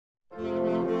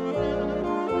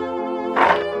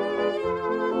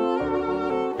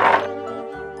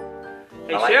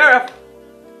Hey, Sheriff,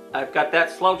 I've got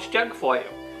that Slouch Jug for you.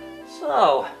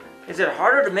 So, is it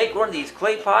harder to make one of these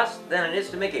clay pots than it is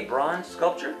to make a bronze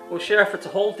sculpture? Well, Sheriff, it's a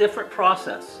whole different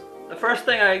process. The first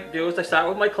thing I do is I start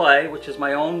with my clay, which is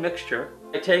my own mixture.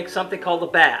 I take something called a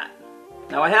bat.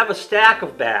 Now I have a stack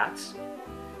of bats,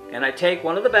 and I take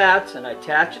one of the bats and I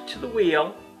attach it to the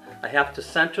wheel. I have to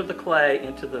center the clay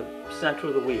into the center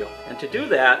of the wheel. And to do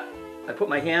that, I put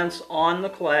my hands on the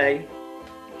clay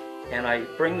and I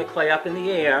bring the clay up in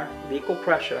the air with equal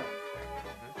pressure.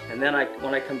 And then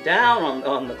when I come down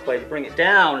on the clay to bring it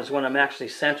down is when I'm actually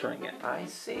centering it. I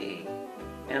see.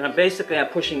 And I'm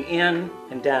pushing in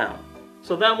and down.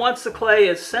 So then once the clay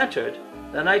is centered,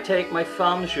 then I take my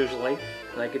thumbs usually,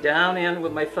 and I go down in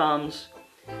with my thumbs,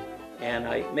 and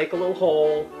I make a little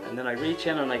hole, and then I reach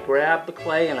in and I grab the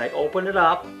clay and I open it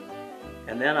up,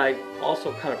 and then I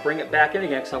also kind of bring it back in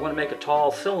again because I want to make a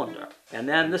tall cylinder. And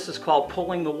then this is called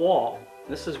pulling the wall.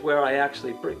 This is where I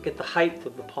actually get the height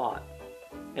of the pot.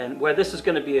 And where this is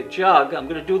going to be a jug, I'm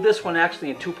going to do this one actually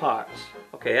in two parts.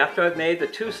 Okay, after I've made the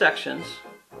two sections,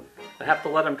 I have to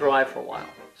let them dry for a while.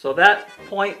 So that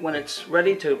point when it's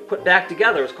ready to put back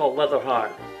together is called leather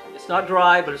hard. It's not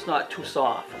dry, but it's not too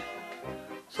soft.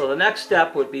 So the next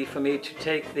step would be for me to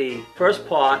take the first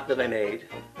pot that I made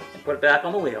and put it back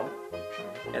on the wheel.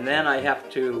 And then I have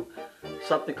to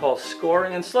something called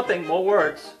scoring and slipping, more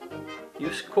words.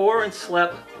 You score and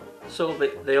slip so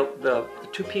that the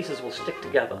two pieces will stick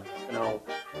together. You know,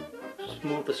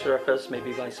 smooth the surface,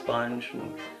 maybe by sponge,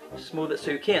 and smooth it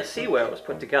so you can't see where it was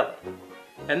put together.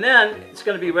 And then it's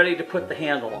going to be ready to put the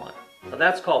handle on. So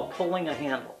that's called pulling a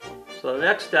handle. So the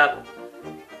next step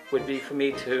would be for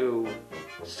me to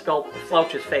sculpt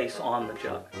Slouch's face on the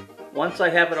jug. Once I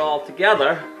have it all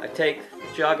together, I take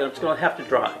the jug and it's going to have to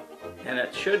dry. And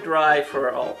it should dry for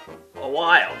a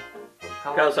while.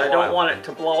 Because I don't want it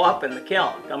to blow up in the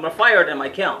kiln. I'm going to fire it in my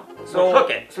kiln. So cook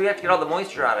it. So you have to get all the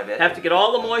moisture out of it. Have to get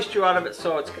all the moisture out of it,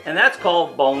 and that's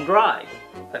called bone dry.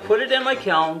 I put it in my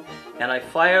kiln and I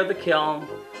fire the kiln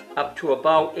up to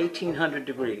about 1800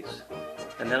 degrees.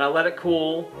 And then I let it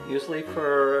cool, usually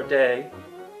for a day.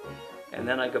 And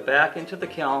then I go back into the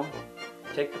kiln,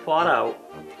 take the pot out.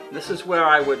 This is where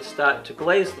I would start to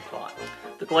glaze the pot.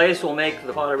 The glaze will make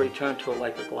the pottery turn to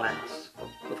like a glass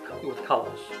with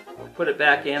colors. I put it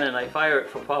back in and I fire it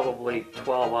for probably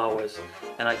 12 hours.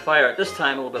 And I fire it this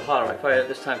time a little bit hotter. I fire it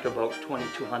this time to about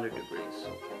 2200 degrees.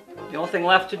 The only thing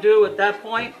left to do at that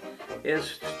point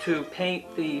is to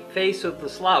paint the face of the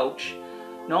Slouch.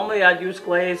 Normally I'd use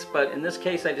glaze, but in this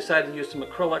case I decided to use some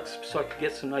acrylics so I could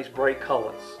get some nice bright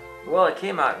colors. Well, it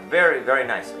came out very, very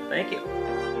nicely. Thank you.